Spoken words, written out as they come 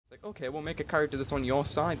okay, we'll make a character that's on your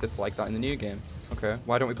side that's like that in the new game. Okay,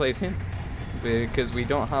 why don't we play as him? Because we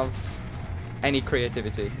don't have any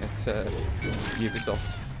creativity at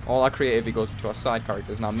Ubisoft. All our creativity goes into our side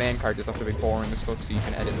characters, and our main characters have to be boring as fuck so you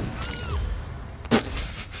can edit them.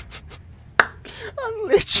 I'm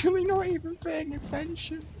literally not even paying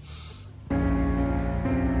attention.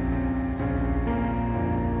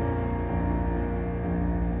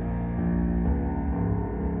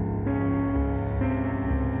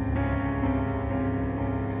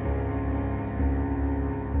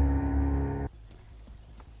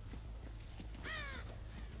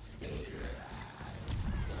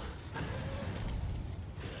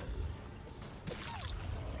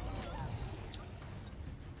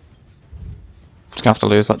 Just gonna have to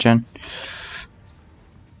lose that gen.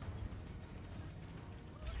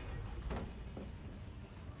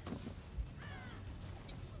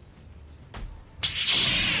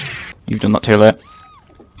 You've done that too late.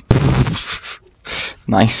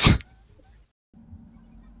 Nice.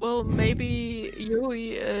 Well, maybe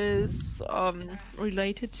Yui is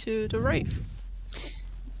related to the Wraith.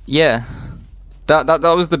 Yeah. That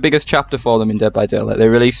was the biggest chapter for them in Dead by Daylight. They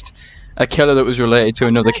released a killer that was related to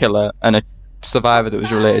another killer, and a survivor that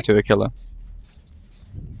was related to a killer.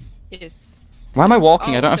 Yes. Why am I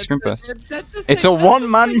walking? I don't have screen press. It's a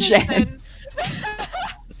one-man gen!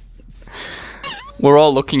 We're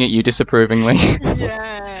all looking at you disapprovingly.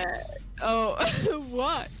 Yeah. Oh,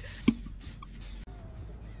 what?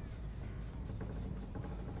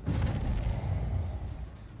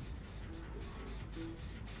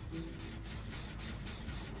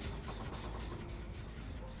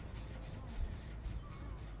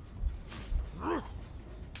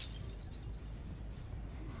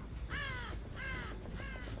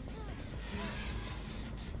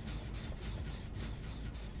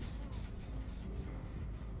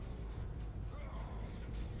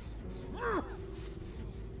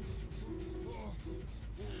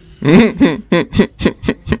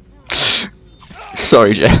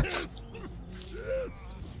 Sorry, Jeff.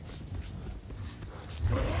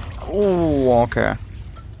 Oh, okay.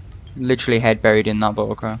 Literally head buried in that, but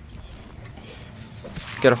okay.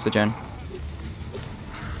 Get off the gen.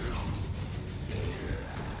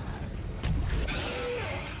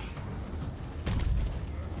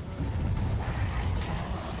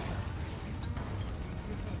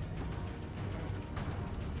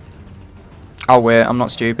 Oh wait, I'm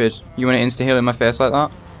not stupid. You want to insta-heal in my face like that?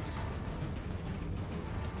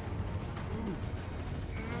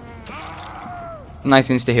 Nice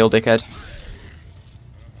insta-heal, dickhead.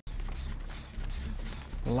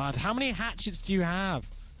 Lad, how many hatchets do you have?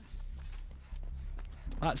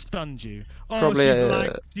 That stunned you. Oh, Probably,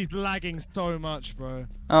 she's lagging so much, bro.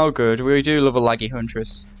 Oh good, we do love a laggy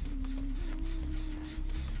huntress.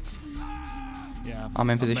 Yeah. I'm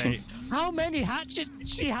in position. Mate. How many hatchets did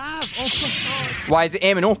she have? Oh my god. Why is it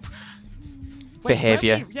aiming up? Wait,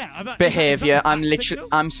 Behaviour. Behaviour. I'm literally,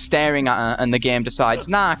 I'm staring at her and the game decides,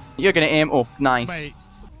 nah, you're gonna aim up. Nice. Mate.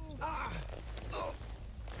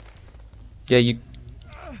 Yeah, you...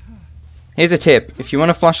 Here's a tip. If you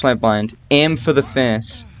want a flashlight blind, aim for the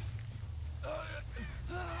face.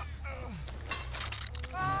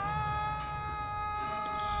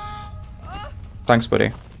 Thanks,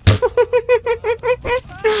 buddy.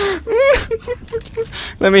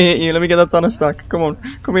 Let me hit you. Let me get that Donna stack. Come on.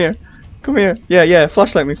 Come here. Come here. Yeah, yeah.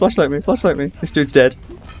 Flashlight me. Flashlight me. Flashlight me. This dude's dead.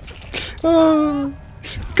 Oh.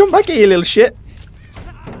 Come back here, you little shit.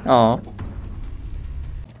 Oh.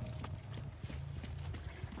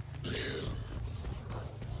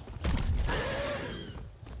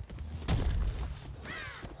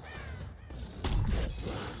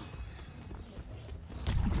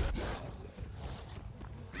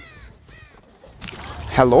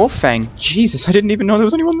 Hello, Fang. Jesus, I didn't even know there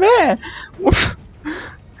was anyone there.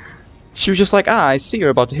 She was just like, ah, I see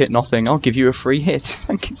you're about to hit nothing. I'll give you a free hit.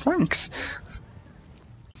 Thanks.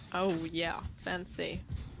 Oh yeah, fancy.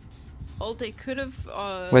 Well, they could have.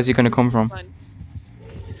 Where's he gonna come from?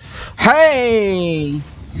 Hey!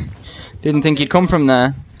 Didn't think he'd come from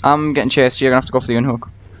there. I'm getting chased. You're gonna have to go for the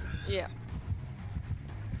unhook. Yeah.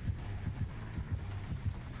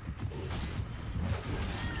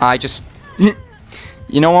 I just.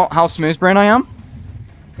 You know what? How smooth brain I am?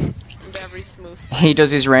 Very smooth. He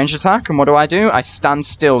does his ranged attack, and what do? I stand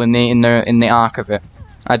still in the arc of it.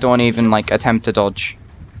 I don't even like attempt to dodge.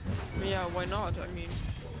 Yeah, why not? I mean,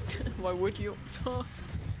 why would you?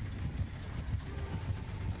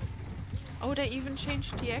 Oh, they even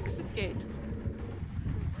changed the exit gate.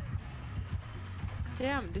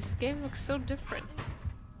 Damn, this game looks so different.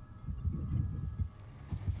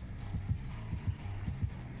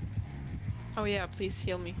 Oh yeah, please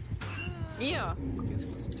heal me. Mia,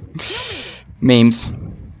 heal me. Memes.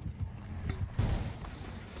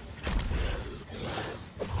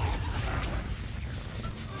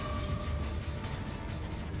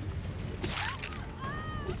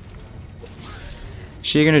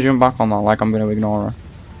 She gonna jump back on that like I'm gonna ignore her.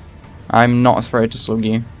 I'm not afraid to slug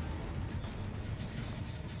you.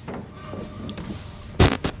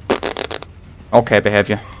 Okay,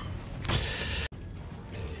 behaviour.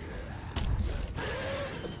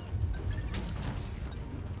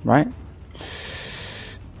 Right.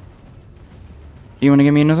 You wanna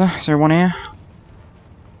give me another? Is there one here?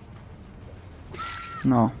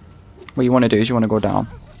 No. What you wanna do is you wanna go down.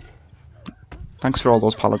 Thanks for all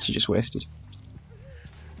those pallets you just wasted.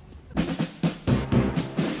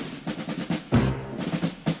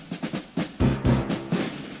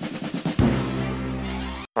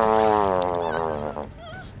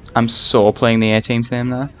 I'm so playing the A-Team theme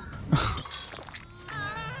there.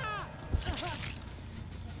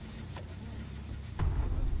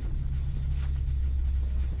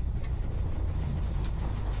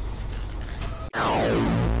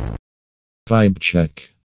 Vibe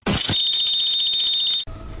check.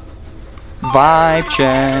 Vibe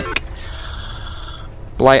check.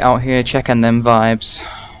 Blight out here checking them vibes.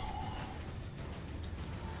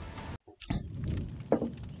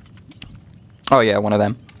 Oh yeah, one of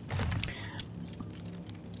them.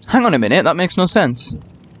 Hang on a minute, that makes no sense.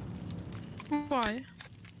 Why?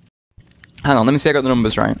 Hang on, let me see if I got the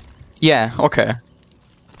numbers right. Yeah, okay.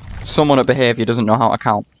 Someone at behaviour doesn't know how to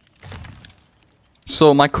count.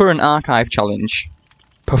 So my current archive challenge,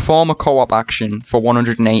 perform a co-op action for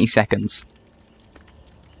 180 seconds.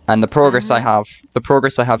 And the progress I have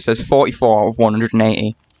says 44 out of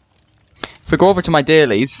 180. If we go over to my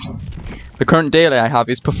dailies, the current daily I have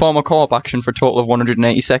is perform a co-op action for a total of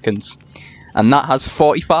 180 seconds. And that has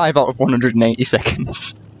 45 out of 180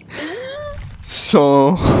 seconds.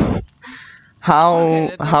 So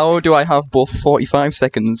how do I have both 45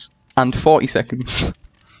 seconds and 40 seconds?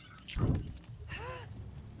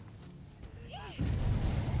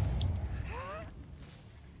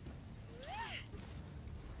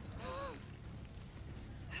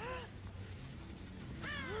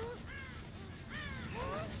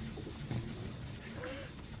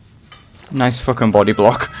 Nice fucking body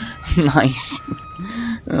block. Nice.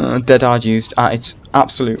 Dead hard used at its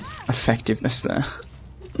absolute effectiveness there.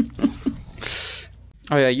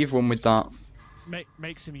 Oh yeah, you've won with that.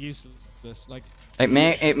 Makes him useless. Like It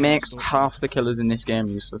makes half the killers in this game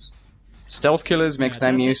useless. Stealth killers makes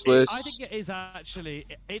them useless. I think it is actually.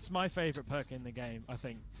 It's my favourite perk in the game. I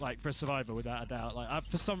think, like for survivor, without a doubt.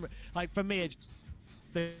 Like for me,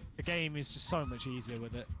 the game is just so much easier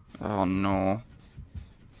with it. Oh no.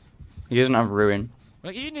 He doesn't have ruin.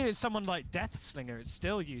 Like even if it's someone like Death Slinger, it's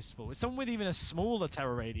still useful. It's someone with even a smaller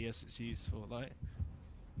terror radius, it's useful. Like,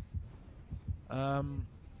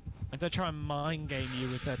 if they try and mind game you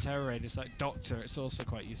with their terror radius, like Doctor, it's also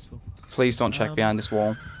quite useful. Please don't check behind this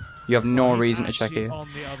wall. You have no reason to check here.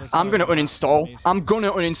 I'm gonna Amazing. uninstall. I'm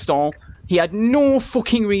gonna uninstall. He had no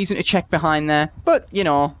fucking reason to check behind there, but you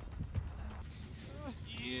know.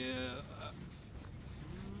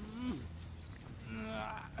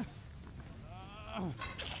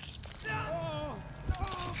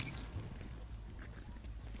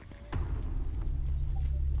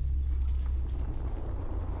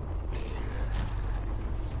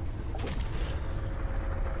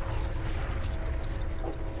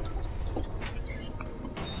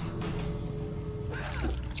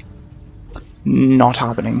 Not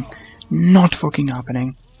happening. Not fucking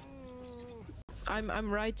happening. I'm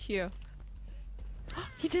right here.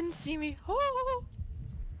 He didn't see me. Oh.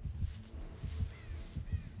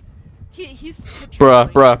 He's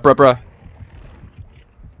Bruh.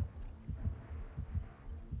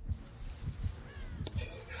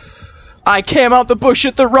 I came out the bush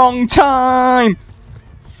at the wrong time.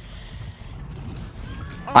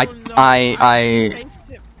 Oh, no.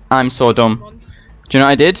 I'm so dumb. Do you know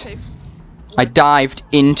what I did? I dived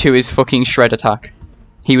into his fucking shred attack.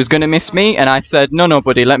 He was gonna miss me, and I said, no,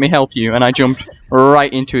 buddy, let me help you. And I jumped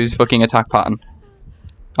right into his fucking attack pattern.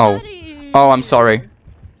 Oh. Oh, I'm sorry.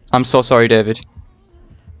 I'm so sorry, David.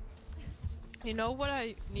 You know what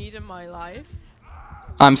I need in my life?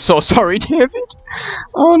 I'm so sorry, David.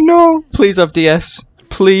 Oh no. Please have DS.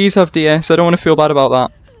 Please have DS. I don't want to feel bad about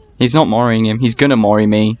that. He's not mooring him. He's gonna mori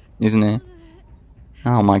me, isn't he?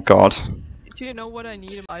 Oh my god. Do you know what I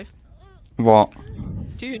need in life? What?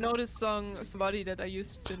 Do you know this song, Somebody That I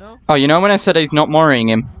Used to Know? Oh, you know when I said he's not mooring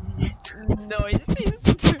him? No, he's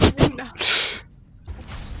doing now.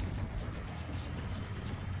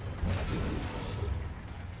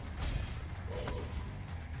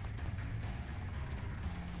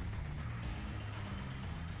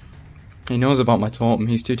 He knows about my totem.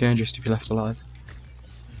 He's too dangerous to be left alive.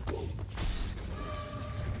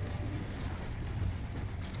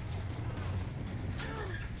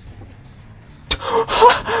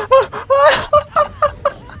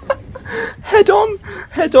 Head on!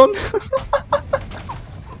 Head on!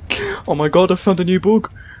 Oh my god, I found a new bug.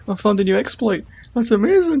 I found a new exploit. That's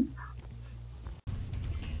amazing.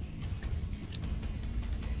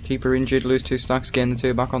 Keep her injured, lose 2 stacks, gain the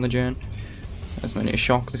 2 back on the journey. There's no need to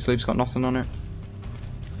shock, this loop's got nothing on it.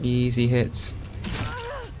 Easy hits.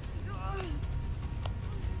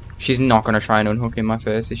 She's not gonna try and unhook in my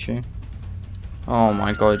face, is she? Oh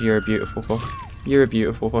my god, you're a beautiful fuck. You're a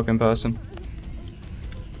beautiful fucking person.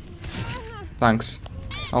 Thanks.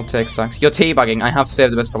 I'll take stacks. You're teabagging. I have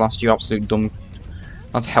saved the best for last, you absolute dumb.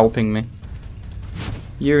 That's helping me.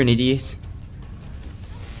 You're an idiot.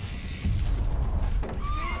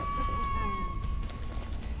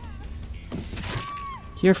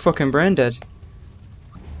 You're fucking brain dead.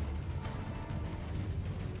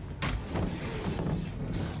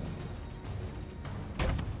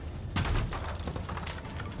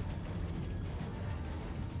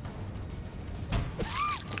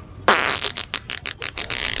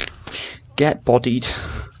 Get bodied.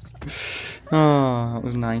 Oh, that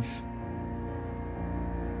was nice.